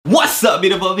What's up,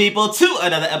 beautiful people, to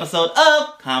another episode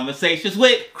of Conversations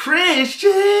with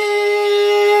Christian. Man.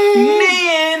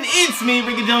 It's me,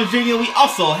 Ricky Jones Jr. We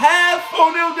also have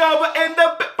O'Neal Java in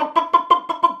the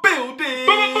building.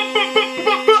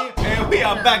 and we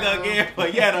are back again for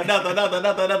yet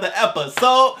another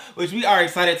episode, which we are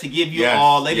excited to give you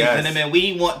all, ladies and gentlemen.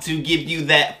 We want to give you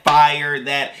that fire,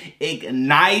 that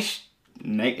ignition.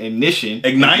 Ignition.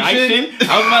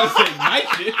 I was about to say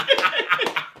ignition.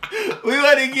 We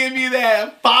want to give you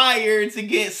that fire to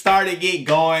get started, get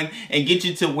going, and get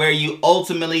you to where you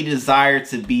ultimately desire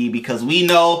to be, because we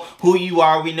know who you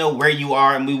are, we know where you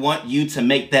are, and we want you to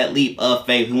make that leap of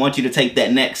faith. We want you to take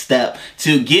that next step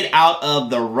to get out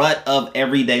of the rut of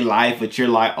everyday life, which you're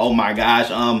like, oh my gosh,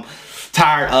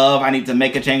 tired of, I need to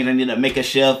make a change, I need to make a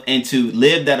shift, and to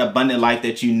live that abundant life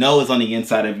that you know is on the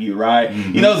inside of you, right?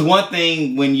 Mm-hmm. You know, it's one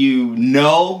thing when you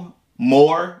know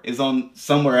more is on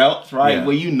somewhere else, right? Yeah.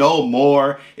 Where you know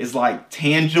more is like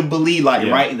tangibly like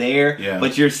right there,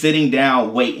 but you're sitting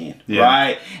down waiting,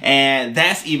 right? And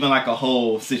that's even like a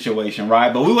whole situation,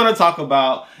 right? But we want to talk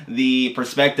about the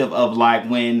perspective of like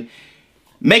when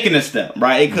making a step,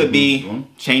 right? It could be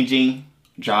changing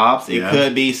jobs. It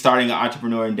could be starting an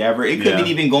entrepreneur endeavor. It could be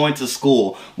even going to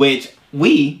school, which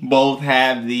we both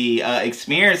have the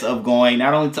experience of going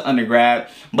not only to undergrad,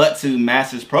 but to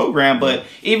master's program, but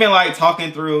even like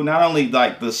talking through not only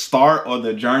like the start or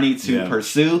the journey to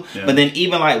pursue, but then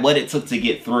even like what it took to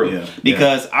get through.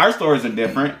 Because our stories are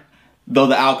different, though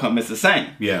the outcome is the same.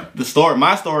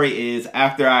 My story is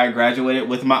after I graduated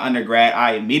with my undergrad,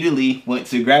 I immediately went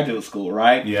to graduate school,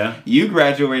 right? You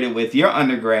graduated with your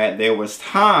undergrad, there was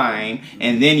time,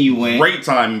 and then you went... Great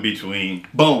time in between.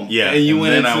 Boom. And you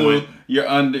went into your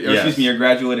your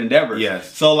graduate endeavor.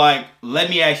 So like, let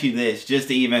me ask you this, just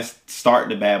to even start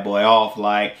the bad boy off,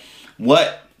 like,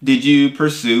 what did you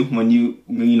pursue when you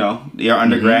know, your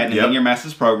undergrad and then your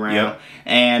master's program?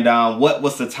 And what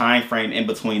was the time frame in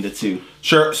between the two?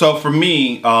 Sure. So for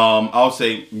me, I'll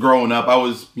say growing up, I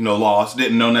was, lost,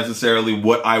 didn't know necessarily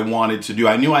what I wanted to do.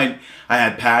 I knew I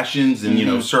had passions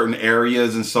in, certain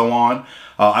areas and so on.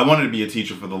 I wanted to be a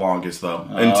teacher for the longest, though,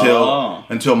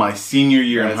 until my senior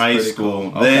year in high school.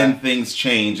 Cool. Then things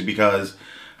changed because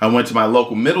I went to my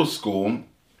local middle school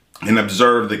and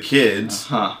observed the kids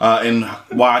and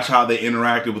watch how they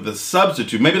interacted with the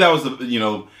substitute. Maybe that was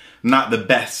not the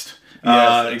best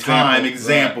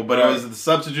example, but it was the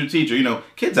substitute teacher.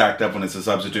 Kids act up when it's a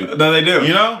substitute. No, they do.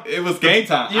 It was game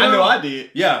time. I know I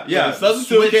did. The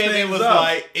substitute came in was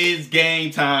like, it's game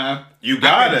time. You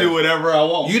gotta do whatever I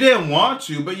want. You didn't want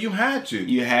to, but you had to.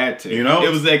 You had to.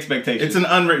 It was the expectation. It's an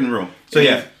unwritten rule. So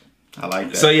I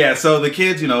like that. So the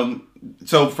kids,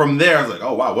 so from there I was like,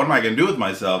 oh wow, what am I gonna do with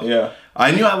myself?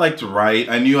 I knew I liked to write.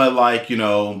 I knew I liked,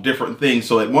 different things.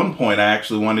 So at one point I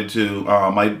actually wanted to,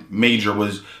 my major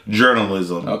was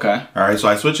journalism. All right. So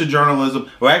I switched to journalism.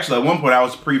 Well, actually at one point I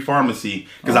was pre-pharmacy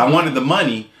because I wanted the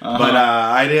money, but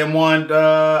I didn't want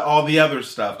all the other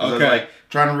stuff. I was like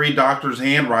trying to read doctors'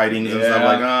 handwritings and stuff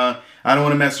like, I don't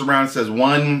want to mess around. It says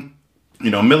 1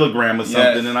 milligram or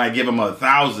something, and I give them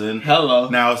 1,000. Hello.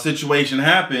 Now a situation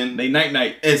happened. They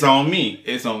night. It's on me.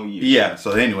 It's on you. Yeah.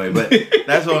 So anyway, but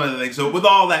that's one of the things. So with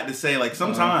all that to say, like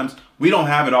sometimes we don't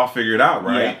have it all figured out,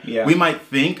 right? We might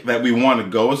think that we want to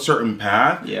go a certain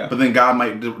path, but then God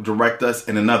might direct us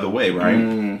in another way,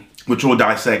 right? Which we'll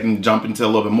dissect and jump into a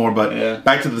little bit more. But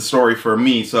back to the story for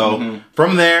me. So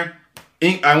from there,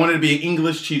 I wanted to be an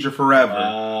English teacher forever.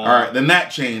 All right, then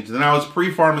that changed. Then I was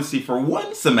pre-pharmacy for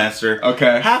 1 semester.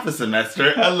 Half a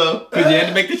semester. Hello. Because you had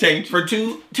to make the change for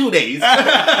two days.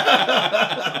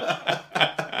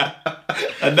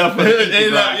 Enough of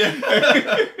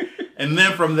it. And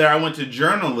then from there, I went to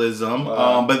journalism.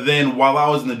 But then while I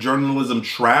was in the journalism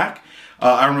track,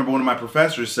 I remember one of my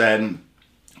professors said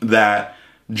that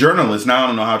journalists, now I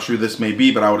don't know how true this may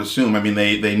be, but I would assume,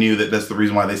 they knew that that's the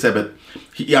reason why they said, but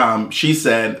she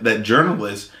said that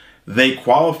journalists, they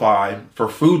qualify for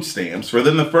food stamps.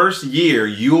 Within the first year,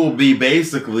 you'll be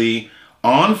basically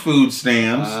on food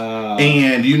stamps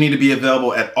and you need to be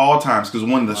available at all times because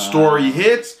when the story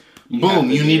hits,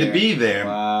 boom, you need to be there.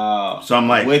 So I'm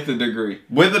like... With the degree.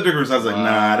 So I was like,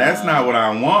 nah, that's not what I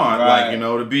want. Like,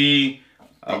 to be...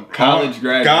 A college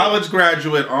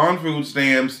graduate on food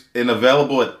stamps and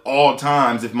available at all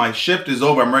times. If my shift is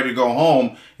over, I'm ready to go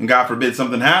home, and God forbid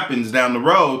something happens down the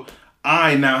road,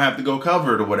 I now have to go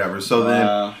cover it or whatever.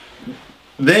 So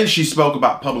then she spoke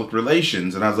about public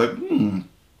relations, and I was like,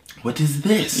 what is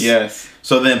this?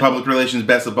 So then public relations,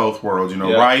 best of both worlds,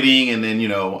 writing and then,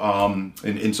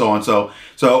 and so on. So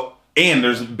and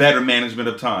there's better management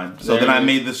of time. So then I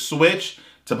made the switch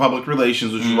to public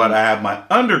relations, which is what I have my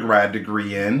undergrad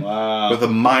degree in, with a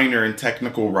minor in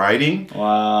technical writing.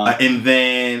 And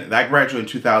then I graduated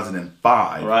in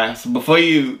 2005. Right. So before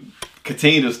you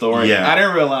continue the story, I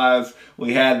didn't realize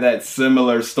we had that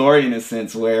similar story in a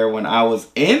sense where when I was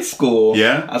in school,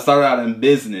 I started out in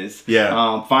business,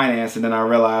 finance, and then I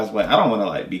realized, I don't want to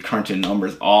like be crunching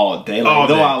numbers all day. Like,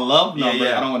 though I love numbers,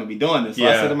 I don't want to be doing this. So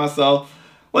I said to myself,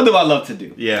 what do I love to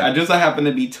do? I just happened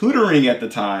to be tutoring at the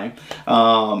time,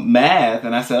 math,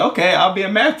 and I said, okay, I'll be a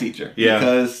math teacher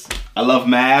because I love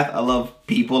math, I love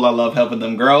people, I love helping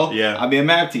them grow. I'll be a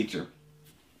math teacher.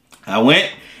 I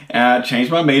went and I changed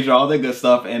my major, all that good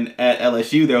stuff. And at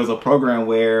LSU, there was a program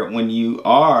where when you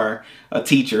are a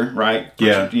teacher, right?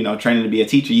 You know, training to be a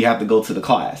teacher, you have to go to the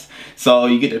class. So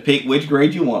you get to pick which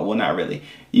grade you want. Well, not really.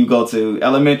 You go to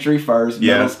elementary first,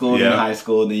 middle school, then high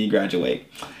school, then you graduate.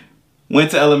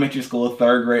 Went to elementary school,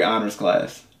 3rd grade honors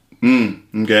class.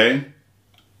 Okay.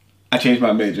 I changed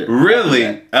my major.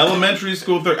 Really? Elementary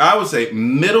school, I would say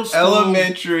middle school.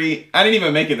 Elementary. I didn't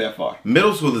even make it that far.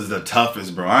 Middle school is the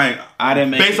toughest, bro. I didn't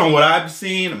make it. Based on what I've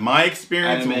seen, my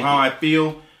experience, and how I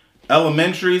feel,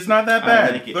 elementary is not that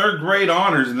bad. 3rd grade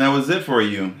honors, and that was it for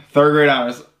you. 3rd grade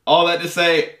honors. All that to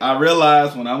say, I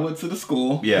realized when I went to the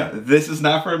school, this is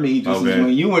not for me. Just as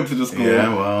when you went to the school,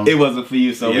 it wasn't for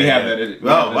you. So we have that.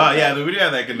 We do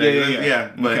have that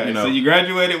connection. But you know, so you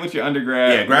graduated with your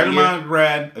undergrad. Yeah, graduated my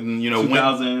undergrad, and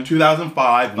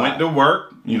 2005 went to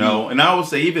work. You know, and I will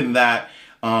say even that,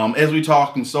 as we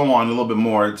talk and so on a little bit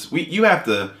more, you have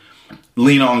to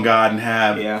lean on God and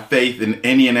have faith in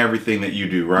any and everything that you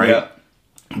do, right?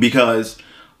 Because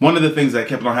one of the things that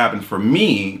kept on happening for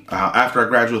me after I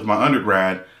graduated with my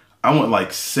undergrad, I went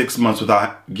like 6 months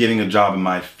without getting a job in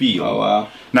my field. Oh, wow.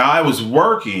 Now, I was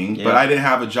working, but I didn't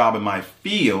have a job in my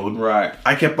field. Right.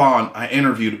 I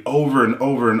interviewed over and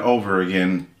over and over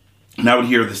again, and I would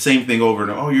hear the same thing over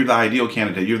and over. Oh, you're the ideal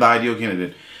candidate. You're the ideal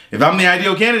candidate. If I'm the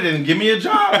ideal candidate, then give me a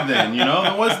job then,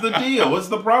 then what's the deal? What's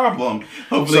the problem?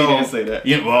 Hopefully you didn't say that.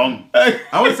 Well,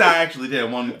 I would say I actually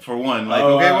did, one for one. Like,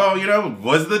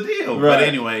 what's the deal? Right. But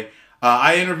anyway,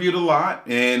 I interviewed a lot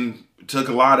and took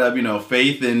a lot of,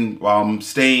 faith in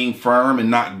staying firm and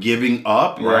not giving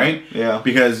up, right? Yeah.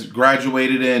 Because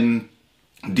graduated in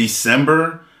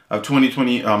December of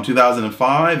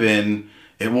 2005, and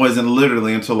it wasn't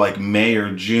literally until like May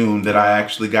or June that I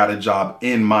actually got a job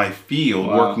in my field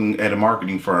working at a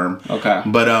marketing firm. Okay.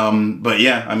 But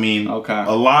yeah, I mean, a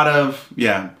lot of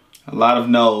no's. A lot of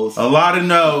no's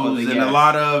and a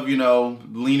lot of,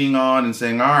 leaning on and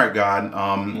saying, all right, God.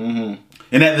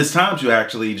 And at this time too,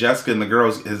 actually, Jessica and the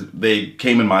girls, they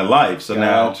came in my life. So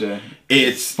now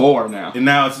it's 4 now. And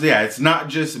now it's not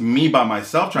just me by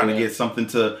myself trying to get something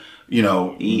to,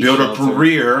 build a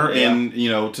career and,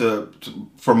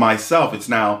 for myself. It's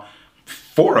now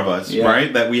 4 of us,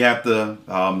 right? That we have to,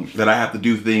 that I have to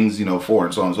do things, for,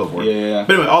 and so on and so forth. Yeah.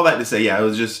 But anyway, all that to say,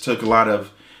 it just took a lot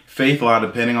of faith, a lot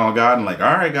of depending on God, and like,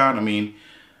 all right, God, I mean,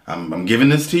 I'm giving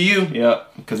this to you.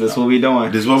 Yep, because that's what we're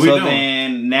doing. This is what we're doing. So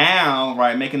then now,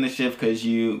 right, making the shift because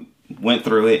you went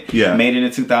through it, made it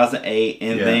in 2008,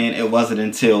 and then it wasn't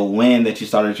until when that you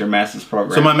started your master's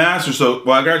program? So my master's, I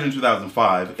graduated in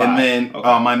 2005, and then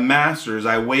my master's,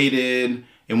 I waited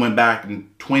and went back in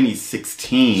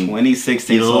 2016.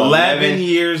 2016, 11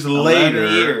 years later.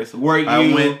 11 years. Were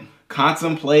you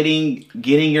contemplating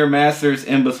getting your master's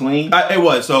in between? It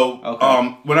was. So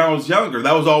when I was younger,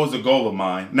 that was always a goal of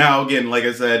mine. Now, again, like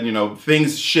I said,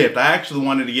 things shift. I actually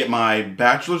wanted to get my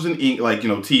bachelor's in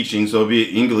teaching, so be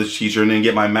an English teacher, and then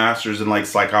get my master's in like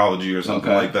psychology or something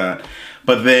like that.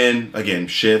 But then again,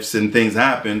 shifts and things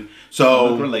happen.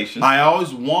 So I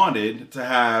always wanted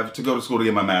to go to school to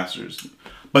get my master's.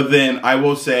 But then I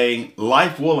will say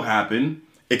life will happen.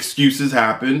 Excuses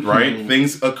happened, right?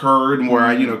 Things occurred where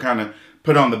I, kind of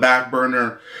put on the back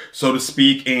burner, so to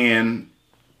speak. And,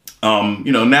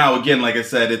 now again, like I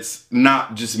said, it's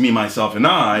not just me, myself, and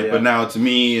I, but now it's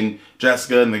me and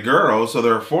Jessica and the girls. So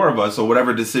there are 4 of us. So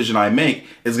whatever decision I make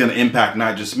is going to impact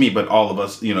not just me, but all of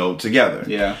us, together.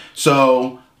 Yeah.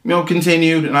 So,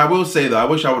 continued. And I will say though, I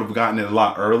wish I would have gotten it a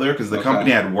lot earlier because the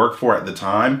company I had worked for at the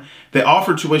time, they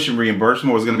offered tuition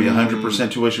reimbursement. It was going to be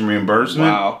 100% tuition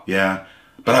reimbursement. Wow. Yeah.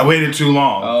 But I waited too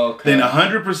long. Okay. Then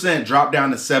 100% dropped down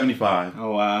to 75.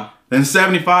 Oh, wow. Then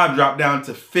 75 dropped down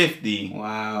to 50.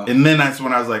 Wow. And then that's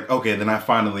when I was like, okay, then I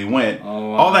finally went.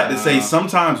 Oh, wow. All that to say,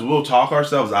 sometimes we'll talk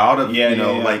ourselves out of,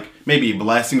 like maybe a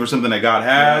blessing or something that God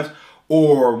has,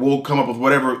 or we'll come up with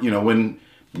whatever, when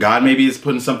God maybe is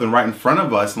putting something right in front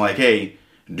of us and like, hey,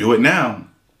 do it now.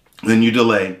 Then you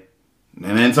delay.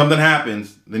 and then something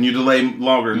happens, then you delay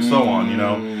longer and so on, you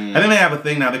know. I think they have a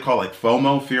thing now they call like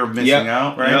FOMO, fear of missing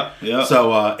out, right? Yep.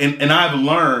 So, and I've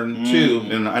learned too,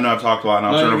 and I know I've talked a lot, and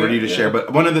I'll turn over to you to share,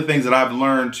 but one of the things that I've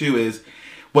learned too is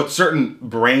what certain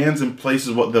brands and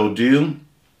places, what they'll do,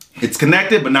 it's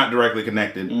connected, but not directly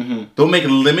connected. They'll make a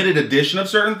limited edition of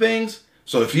certain things.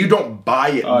 So if you don't buy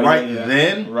it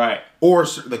then, or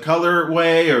the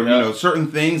colorway, or you know,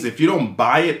 certain things, if you don't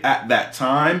buy it at that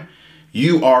time,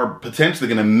 you are potentially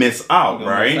going to miss out,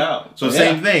 right? So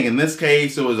same thing. In this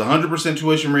case, it was 100%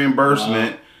 tuition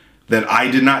reimbursement that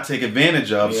I did not take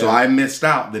advantage of, so I missed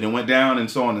out. Then it went down and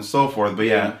so on and so forth. But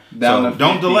so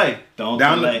don't delay. Down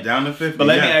to 50. But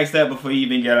let me ask that before you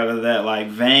even get out of that. Like,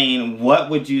 Vane, what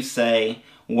would you say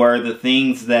were the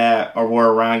things that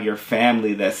were around your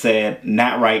family that said,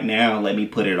 not right now, let me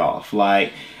put it off?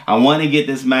 Like, I want to get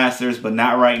this master's, but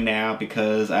not right now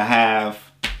because I have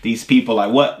these people.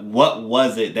 Like, what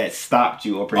was it that stopped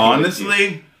you or prohibited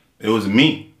Honestly, it was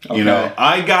me. You know,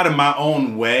 I got in my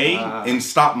own way and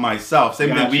stopped myself.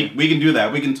 Same thing, we can do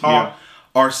that. We can talk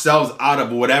ourselves out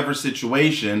of whatever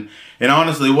situation. And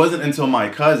honestly, it wasn't until my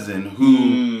cousin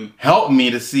who helped me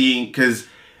to see, because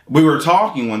we were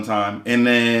talking one time, and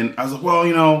then I was like, well,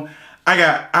 you know,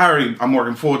 I'm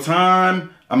working full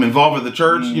time. I'm involved with the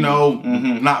church, you know,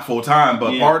 not full time,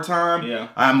 but part time.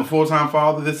 I'm a full time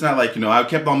father. This and that. Like, you know, I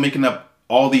kept on making up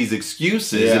all these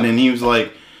excuses, and then he was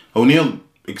like, O'Neal,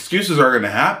 excuses are going to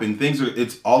happen.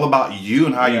 It's all about you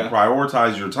and how you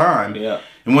prioritize your time.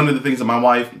 And one of the things that my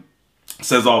wife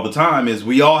says all the time is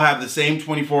we all have the same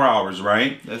 24 hours,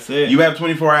 right? That's it. You have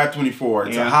 24, I have 24.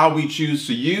 It's how we choose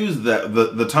to use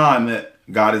the time that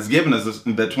God has given us,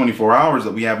 that 24 hours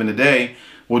that we have in a day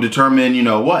will determine, you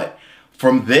know what?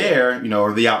 From there, you know,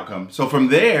 or the outcome. So from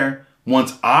there,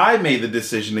 once I made the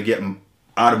decision to get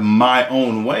out of my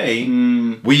own way,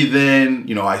 we then,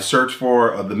 you know, I searched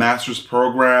for the master's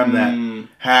program that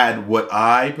had what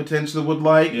I potentially would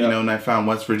like, you know, and I found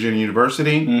West Virginia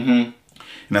University.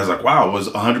 And I was like, wow, it was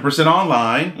 100%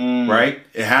 online, right?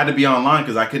 It had to be online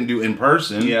because I couldn't do in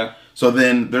person. So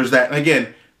then there's that. And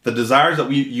again, the desires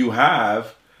that you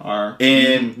have are,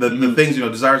 and the things, you know,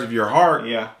 desires of your heart,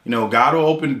 you know, God will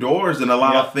open doors and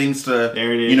allow things to,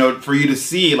 you know, for you to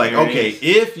see, like, okay,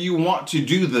 if you want to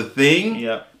do the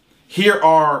thing, here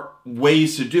are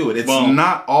ways to do it. It's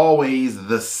not always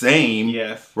the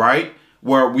same, right?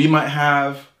 Where we might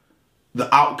have,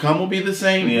 the outcome will be the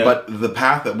same, but the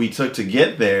path that we took to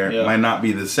get there might not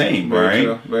be the same, right?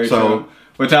 True. Very true.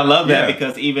 Which I love that,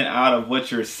 because even out of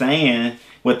what you're saying,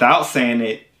 without saying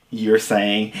it, you're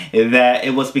saying that it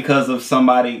was because of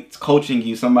somebody coaching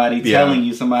you, somebody telling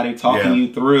you, somebody talking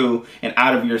you through and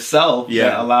out of yourself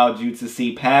that allowed you to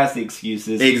see past the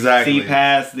excuses, see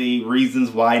past the reasons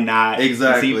why not,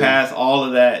 see past all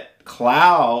of that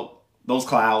those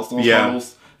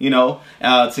hurdles, you know,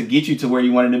 to get you to where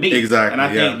you wanted to be. And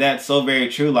I think that's so very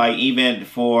true. Like, even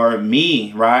for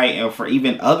me, right, and for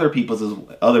even other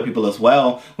people as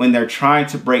well, when they're trying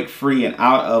to break free and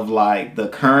out of like the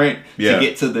current to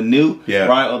get to the new,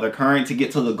 right, or the current to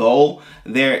get to the goal,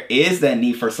 there is that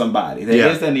need for somebody. There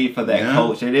is that need for that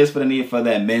coach. There is the need for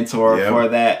that mentor, for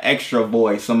that extra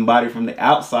voice, somebody from the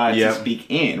outside to speak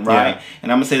in, right?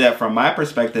 And I'm gonna say that from my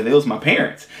perspective, it was my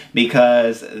parents,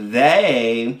 because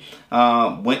they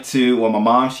went to, well, my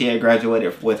mom, she had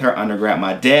graduated with her undergrad.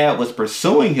 My dad was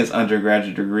pursuing his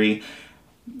undergraduate degree,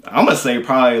 I'm going to say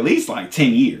probably at least like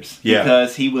 10 years.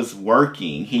 Because he was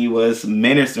working. He was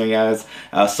ministering as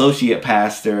associate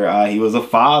pastor. He was a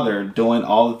father, doing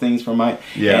all the things for my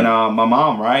and my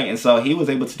mom, right? And so he was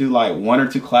able to do like 1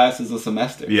 or 2 classes a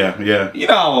semester. You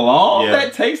know how long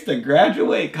that takes to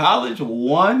graduate college,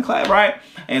 1 class, right?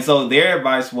 And so their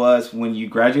advice was, when you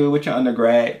graduate with your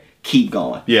undergrad, keep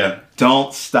going.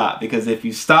 Don't stop, because if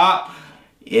you stop,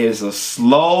 it is a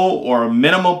slow or a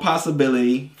minimal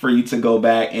possibility for you to go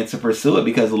back and to pursue it,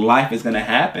 because life is going to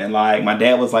happen. Like, my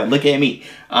dad was like, look at me.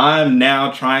 I'm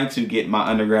now trying to get my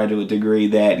undergraduate degree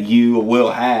that you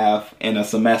will have in a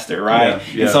semester, right?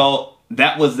 And so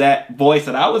that was that voice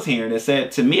that I was hearing that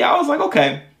said to me, I was like,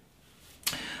 okay,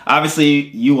 obviously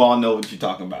you all know what you're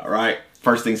talking about, right?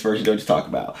 First things first, you know what you're talking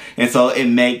about. And so it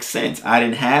makes sense. I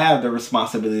didn't have the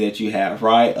responsibility that you have,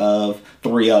 right, of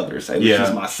 3 others. It was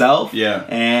just myself.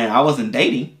 And I wasn't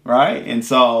dating, right? And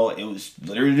so it was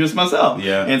literally just myself.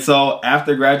 And so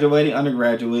after graduating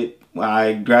undergraduate,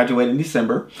 I graduated in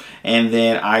December. And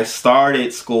then I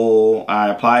started school. I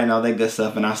applied and all that good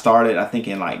stuff. And I started, I think,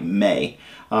 in like May.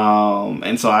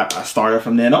 And so I started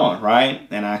from then on, right?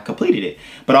 And I completed it.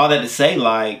 But all that to say,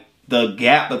 like, the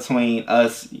gap between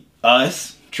us,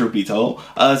 truth be told,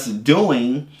 us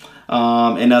doing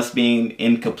and us being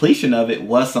in completion of it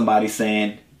was somebody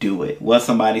saying, do it. Was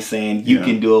somebody saying you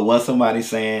can do it? Was somebody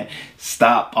saying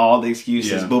stop all the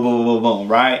excuses? Boom, boom, boom, boom,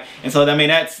 right? And so I mean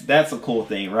that's a cool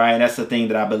thing, right? And that's the thing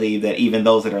that I believe that even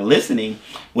those that are listening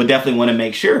would definitely want to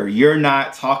make sure you're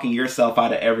not talking yourself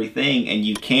out of everything, and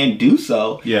you can do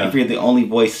so if you're the only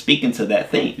voice speaking to that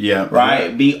thing.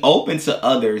 Right? Be open to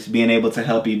others being able to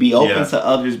help you. Be open to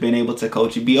others being able to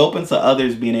coach you. Be open to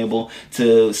others being able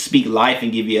to speak life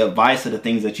and give you advice to the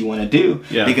things that you want to do,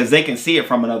 because they can see it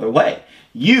from another way.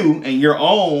 You in your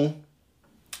own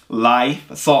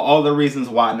life saw all the reasons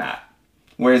why not.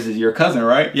 Whereas your cousin,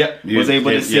 right? Was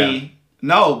able to see,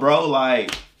 no, bro,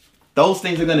 like those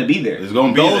things are going to be there. It's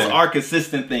going to be those are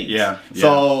consistent things.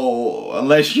 So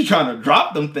unless you're trying to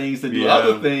drop them things to do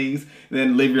other things,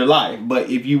 then live your life. But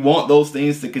if you want those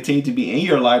things to continue to be in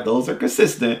your life, those are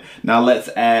consistent. Now let's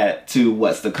add to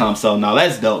what's to come. So now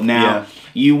that's dope. Now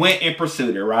you went and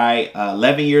pursued it, right?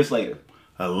 11 years later.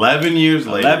 11 years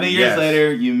later. 11 years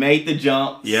later, you made the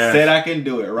jump, said I can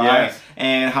do it, right?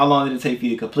 And how long did it take for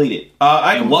you to complete it?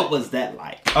 And what was that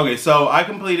like? Okay, so I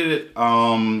completed it,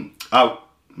 how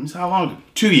long?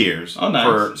 2 years. Oh,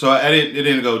 nice. So it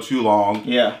didn't go too long.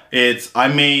 I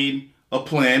made a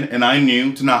plan, and I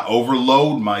knew to not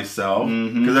overload myself,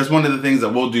 because that's one of the things that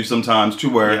we'll do sometimes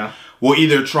too, where we'll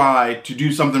either try to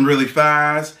do something really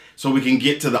fast so we can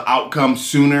get to the outcome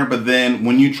sooner, but then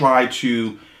when you try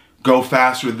to go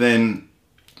faster than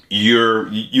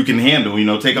you can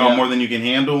handle, take on more than you can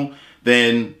handle,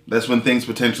 then that's when things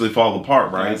potentially fall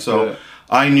apart, right? That's so good.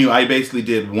 I knew I basically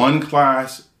did one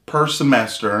class per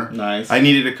semester. Nice. I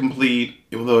needed to complete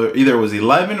either it was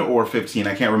 11 or 15,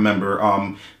 I can't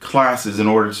remember, classes in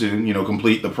order to,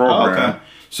 complete the program. Okay.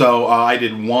 So I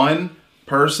did one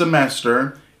per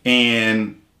semester,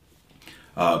 and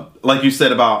like you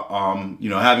said about,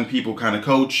 having people kind of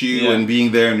coach you and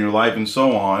being there in your life and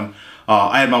so on.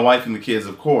 I had my wife and the kids,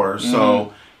 of course.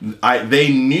 So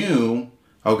they knew,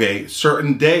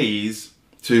 certain days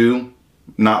to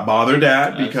not bother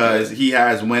dad, because he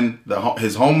has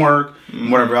his homework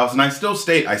and whatever else. And I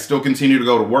still continue to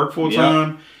go to work full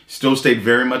time. Still stayed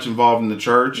very much involved in the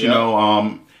church,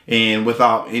 and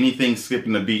without anything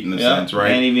skipping a beat in a sense,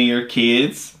 right? And even your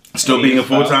kids. Still being a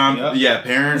full-time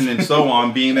parent and so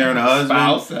on, being there and a husband.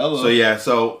 Spouse, hello.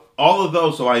 So all of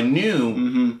those. So I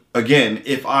knew, again,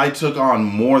 if I took on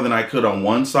more than I could on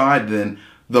one side, then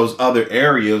those other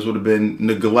areas would have been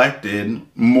neglected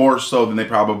more so than they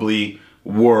probably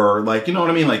were. Like, you know what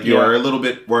I mean? Like, you're a little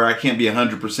bit where I can't be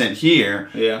 100% here.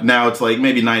 Now it's like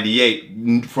maybe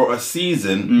 98 for a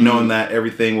season, knowing that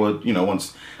everything would,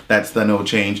 once that's done, it'll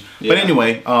change. But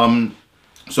anyway,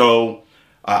 so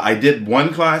I did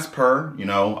one class per,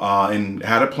 and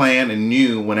had a plan and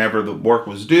knew whenever the work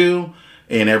was due,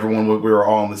 and everyone, we were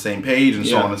all on the same page and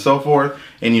so on and so forth.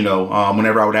 And,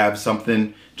 whenever I would have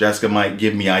something, Jessica might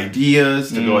give me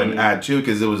ideas to go ahead and add to,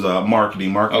 because it was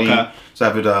marketing. Okay. So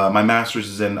I have my master's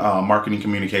is in marketing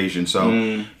communication. So,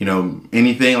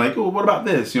 anything like, oh, what about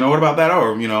this? What about that?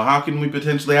 Or, how can we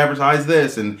potentially advertise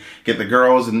this and get the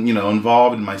girls and,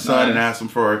 involved, and my son, and ask them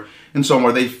for, and so on,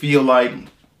 where they feel like,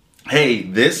 hey,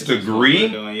 this degree,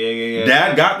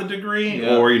 dad got the degree,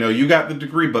 or, you got the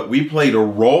degree, but we played a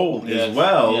role as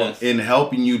well in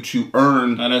helping you to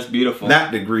earn that's beautiful.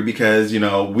 that degree, because,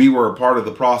 we were a part of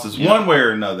the process one way or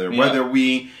another, whether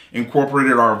we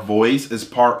incorporated our voice as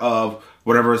part of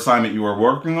whatever assignment you were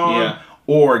working on,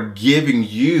 or giving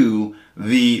you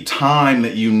the time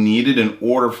that you needed in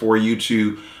order for you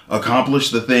to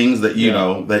accomplish the things that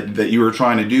that you were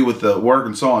trying to do with the work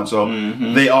and so on. So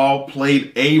they all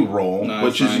played a role,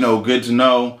 which is good to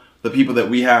know. The people that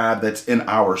we have that's in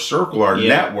our circle, our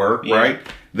network, right?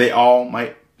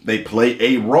 They play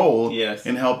a role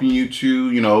in helping you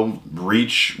to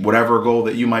reach whatever goal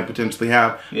that you might potentially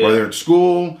have, whether it's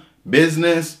school,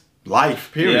 business,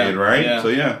 life, period, right?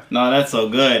 So no, that's so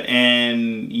good.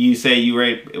 And you say you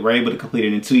were able to complete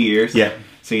it in 2 years.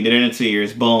 So you did it in 2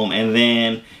 years, boom. And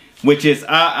then, which is,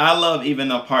 I love even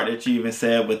the part that you even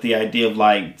said with the idea of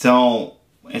like, don't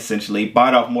essentially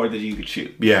bite off more than you could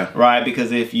chew. Right?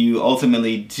 Because if you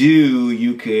ultimately do,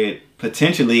 you could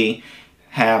potentially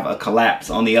have a collapse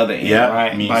on the other end,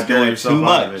 right? By doing too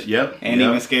much. And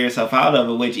even scare yourself out of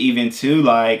it, which even too,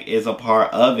 like, is a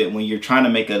part of it when you're trying to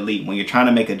make a leap, when you're trying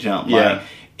to make a jump. Like,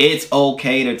 it's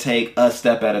okay to take a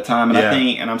step at a time. And I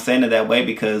think, and I'm saying it that way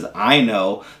because I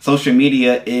know social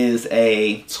media is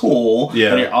a tool,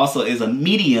 but it also is a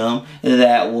medium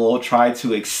that will try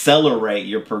to accelerate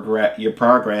your progress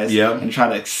and try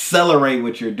to accelerate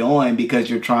what you're doing because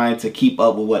you're trying to keep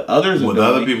up with what others are doing.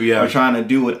 Other people, You're trying to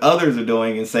do what others are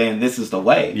doing and saying this is the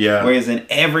way. Whereas then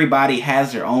everybody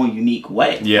has their own unique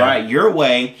way, right? Your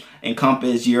way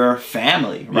encompass your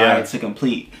family, right? To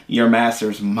complete your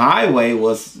master's. My way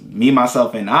was me,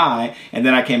 myself, and I. And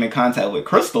then I came in contact with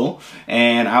Crystal,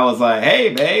 and I was like,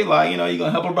 "Hey, babe, like, you gonna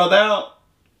help a brother out?"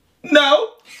 No.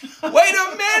 Wait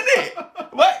a minute.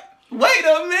 Wait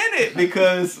a minute,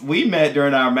 because we met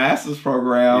during our master's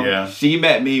program. She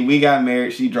met me. We got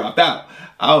married. She dropped out.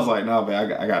 I was like, no,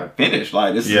 man, I gotta finish.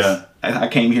 Like, this is. I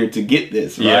came here to get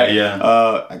this, right?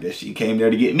 I guess she came there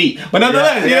to get me, but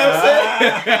nonetheless, you know what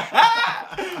I'm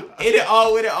saying? It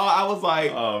all, I was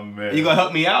like, oh man, you gonna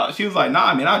help me out? She was like,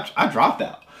 nah, man, I dropped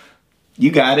out.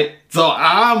 You got it. So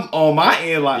I'm on my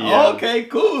end, like, oh, okay,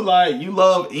 cool. Like, you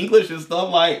love English and stuff,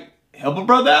 like, help a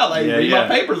brother out, like, read my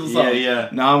papers or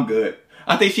something. No, I'm good.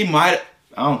 I think she might.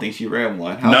 I don't think she read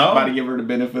one. I was about to give her the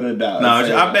benefit of the doubt. No,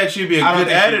 I bet she'd be a good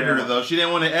editor, though. She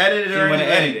didn't want to edit it or anything. She didn't want to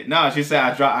edit it. No, she said,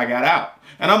 I got out.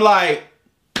 And I'm like,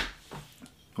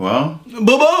 well,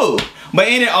 boo-boo. But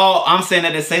in it all, I'm saying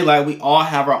that to say, like, we all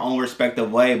have our own respective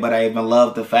way, but I even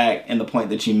love the fact and the point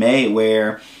that you made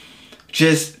where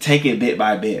just take it bit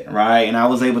by bit, right? And I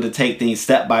was able to take things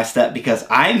step by step because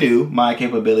I knew my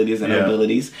capabilities and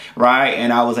abilities, right?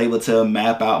 And I was able to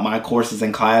map out my courses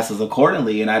and classes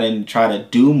accordingly, and I didn't try to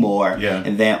do more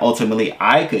and then ultimately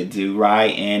I could do,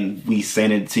 right? And we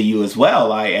sent it to you as well.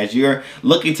 Like, as you're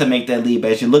looking to make that leap,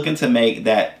 as you're looking to make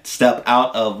that step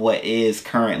out of what is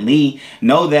currently,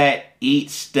 know that each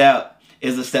step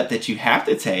is a step that you have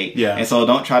to take. And so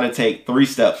don't try to take 3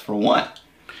 steps for one.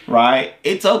 Right?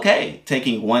 It's okay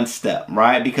taking one step,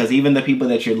 right? Because even the people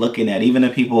that you're looking at, even the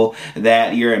people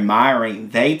that you're admiring,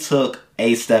 they took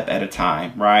a step at a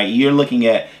time, right? You're looking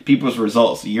at people's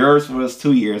results. Yours was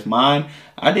 2 years. Mine,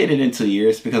 I did it in 2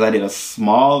 years because I did a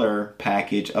smaller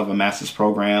package of a master's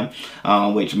program,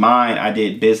 which mine, I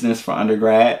did business for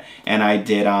undergrad, and I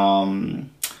did,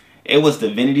 it was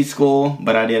divinity school,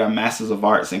 but I did a master's of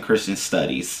arts in Christian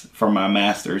studies for my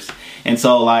master's. And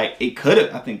so, like, it could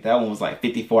have, I think that one was like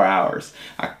 54 hours.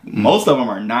 Most of them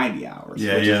are 90 hours,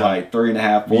 which is like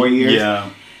 3.5, 4 years.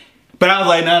 But I was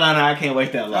like, no, I can't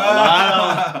wait that long.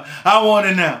 I want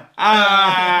it now.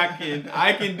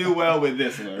 I can do well with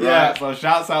this one, right? So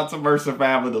shouts out to Mercer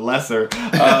Fab with the lesser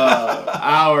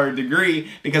hour degree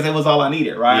because it was all I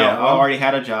needed, right? I already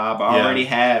had a job. I already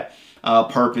had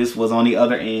purpose, was on the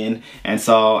other end, and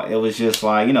so it was just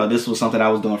like, this was something I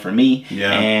was doing for me,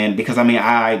 and because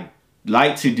I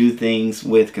like to do things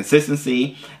with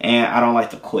consistency, and I don't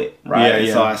like to quit, right?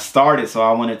 So I started, so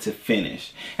I wanted to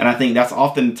finish, and I think that's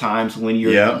oftentimes when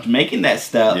you're making that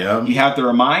step, you have to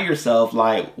remind yourself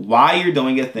like why you're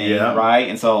doing a thing, right?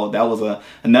 And so that was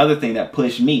another thing that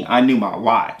pushed me. I knew my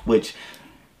why, which,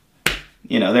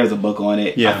 there's a book on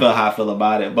it. I feel how I feel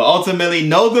about it. But ultimately,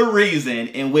 know the reason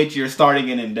in which you're starting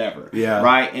an endeavor.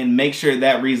 Right? And make sure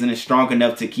that reason is strong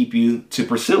enough to keep you to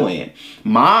pursuing it.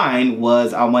 Mine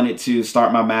was I wanted to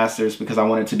start my master's because I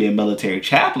wanted to be a military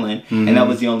chaplain. And that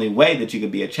was the only way that you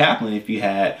could be a chaplain if you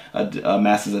had a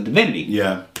master's of divinity.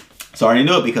 So I already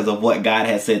knew it because of what God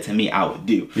had said to me I would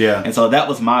do. And so that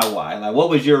was my why. Like, what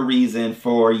was your reason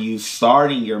for you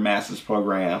starting your master's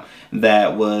program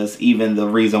that was even the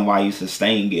reason why you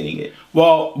sustained getting it?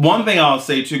 Well, one thing I'll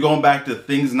say too, going back to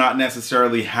things not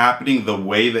necessarily happening the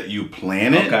way that you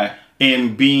plan it,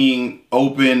 and being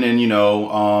open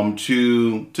and,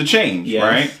 to change,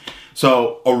 right?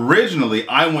 So originally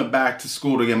I went back to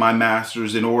school to get my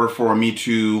master's in order for me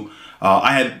to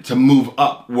I had to move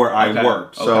up where I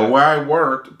worked. So where I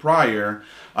worked prior,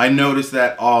 I noticed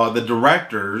that the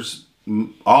directors,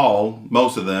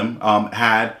 most of them,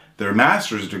 had their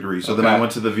master's degree. So then I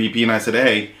went to the VP and I said,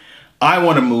 hey, I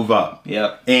want to move up.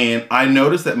 And I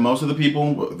noticed that most of the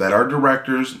people that are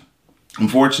directors,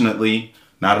 unfortunately,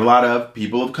 not a lot of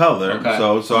people of color.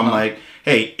 So I'm like,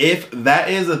 hey, if that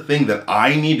is a thing that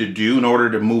I need to do in order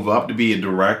to move up to be a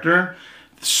director,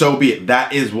 so be it.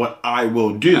 That is what I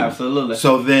will do. Absolutely.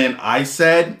 So then I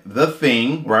said the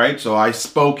thing, right? So I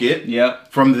spoke it.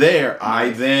 From there,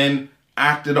 I then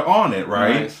acted on it,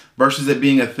 right? Versus it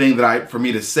being a thing that for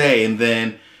me to say and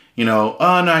then, oh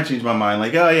no, I changed my mind.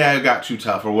 Like, oh yeah, I got too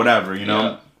tough or whatever,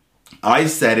 I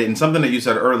said it, and something that you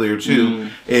said earlier too,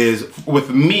 is with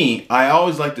me, I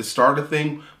always like to start a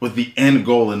thing with the end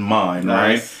goal in mind,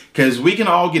 right? Because we can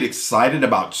all get excited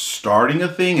about starting a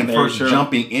thing and first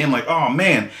jumping in, like, oh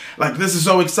man, like this is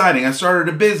so exciting. I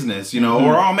started a business, you know,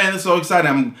 or oh man, this is so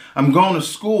exciting. I'm going to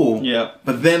school. Yeah.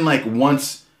 But then like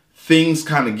once things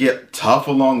kind of get tough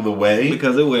along the way,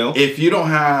 because it will. If you don't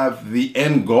have the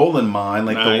end goal in mind,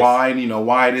 like the why, and you know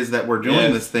why it is that we're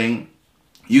doing this thing,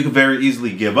 you could very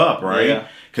easily give up, right?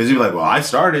 Because you're like, well, I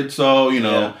started, so, you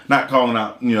know, not calling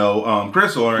out, you know,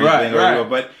 Crystal or anything,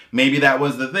 but maybe that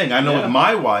was the thing. I know with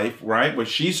my wife, right, when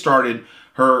she started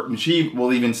she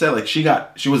will even say, like,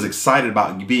 she was excited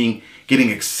about getting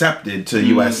accepted to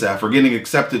USF or getting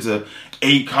accepted to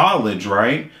a college,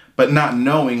 right? But not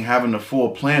knowing, having a full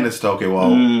plan as to, okay,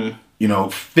 well, you know,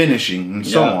 finishing and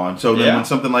so on. So then when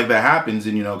something like that happens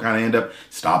and, you know, kind of end up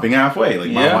stopping halfway.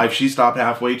 Like my wife, she stopped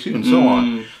halfway too and so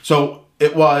on. So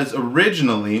it was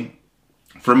originally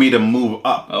for me to move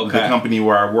up the company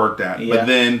where I worked at. But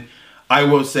then I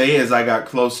will say, as I got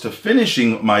close to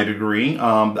finishing my degree,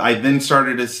 I then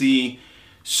started to see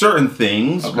certain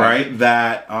things, right,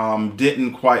 that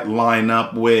didn't quite line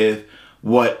up with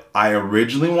what I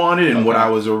originally wanted and what I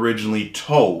was originally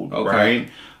told, right?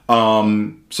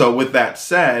 So with that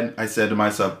said, I said to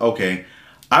myself, okay,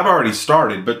 I've already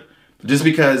started, but just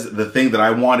because the thing that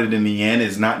I wanted in the end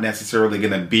is not necessarily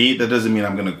going to be, that doesn't mean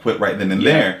I'm going to quit right then and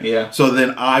there. Yeah. So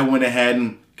then I went ahead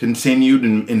and continued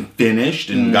and finished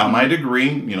and got my degree,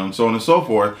 you know, and so on and so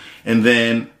forth, and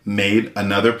then made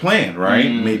another plan,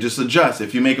 right? Made just adjust.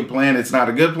 If you make a plan, it's not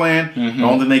a good plan. The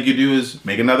only thing they could do is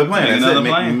make another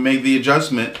plan. Make the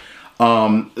adjustment.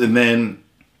 And then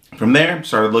from there,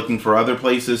 started looking for other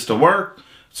places to work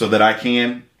so that I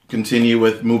can continue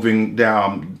with moving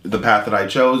down the path that I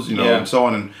chose, you know, and so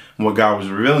on, and what God was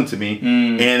revealing to me.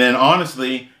 And then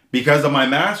honestly, because of my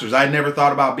master's, I'd never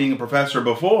thought about being a professor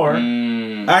before.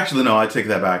 Actually, no, I take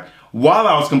that back. While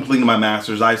I was completing my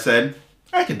master's, I said,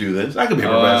 I could do this. I could be a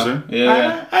professor.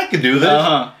 I could do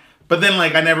this. But then,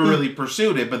 like, I never really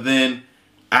pursued it. But then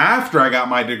after I got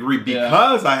my degree,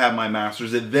 because I have my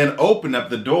master's, it then opened up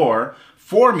the door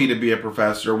for me to be a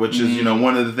professor, which is, you know,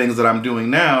 one of the things that I'm doing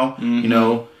now, you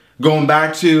know, going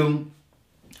back to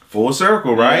full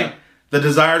circle, right? The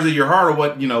desires of your heart are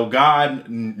what, you know, God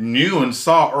knew and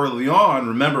saw early on.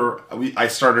 Remember, I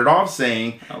started off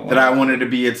saying that I wanted to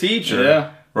be a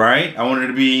teacher, right? I wanted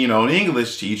to be, you know, an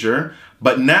English teacher.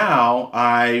 But now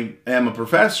I am a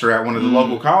professor at one of the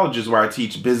local colleges where I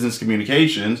teach business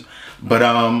communications. But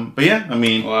yeah, I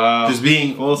mean, just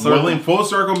being full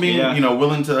circle, being, you know,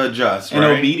 willing to adjust, and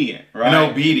obedient, right?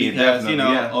 And obedient, because, you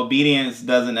know, obedience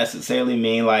doesn't necessarily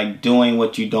mean like doing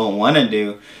what you don't want to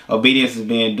do. Obedience is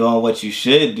doing what you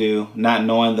should do, not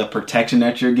knowing the protection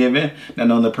that you're given, not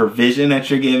knowing the provision that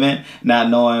you're given, not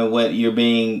knowing what you're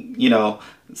being, you know,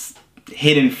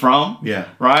 hidden from,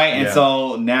 right? And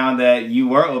so now that you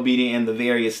were obedient in the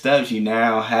various steps, you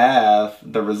now have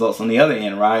the results on the other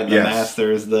end, right? The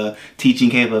masters, the teaching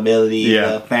capability,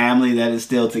 the family that is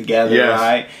still together,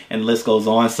 right? And the list goes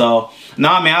on. So no,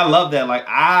 I mean, I love that. Like,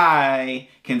 I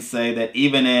can say that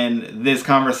even in this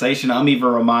conversation, I'm even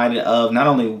reminded of not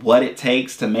only what it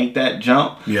takes to make that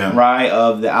jump, right?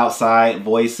 Of the outside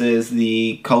voices,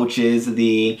 the coaches,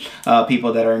 the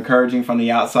people that are encouraging from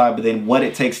the outside, but then what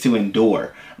it takes to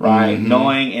endure, right?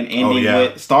 Knowing and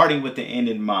ending starting with the end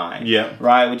in mind,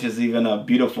 right? Which is even a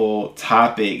beautiful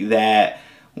topic that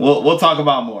we'll talk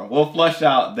about more. We'll flesh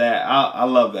out that. I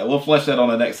love that. We'll flesh that on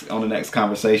the next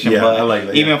conversation. But I like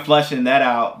that, even fleshing that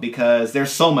out, because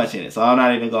there's so much in it. So I'm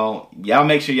not even going. Y'all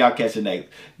make sure y'all catch the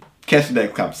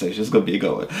next conversation. It's gonna be a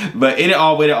good one. But in it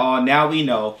all, with it all, now we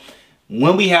know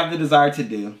when we have the desire to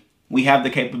do, we have the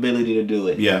capability to do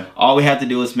it. Yeah. All we have to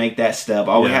do is make that step.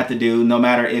 All we have to do, no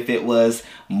matter if it was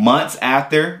months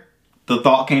after the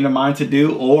thought came to mind to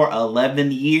do, or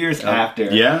 11 years after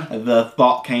the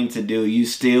thought came to do, you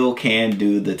still can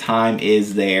do. The time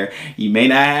is there. You may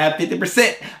not have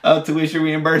 50% of tuition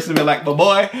reimbursement like my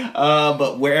boy,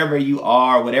 but wherever you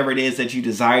are, whatever it is that you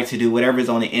desire to do, whatever is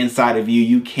on the inside of you,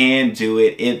 you can do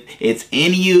it. If it's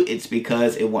in you, it's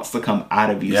because it wants to come out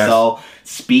of you. So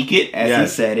speak it as he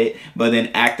said it, but then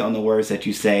act on the words that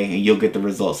you say, and you'll get the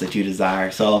results that you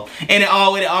desire. So, and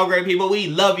with it all, great people, we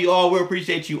love you all. We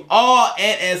appreciate you all.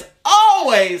 And as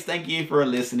always, thank you for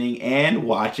listening and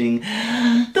watching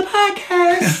the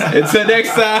podcast. Until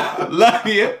next time, love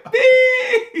you. Peace.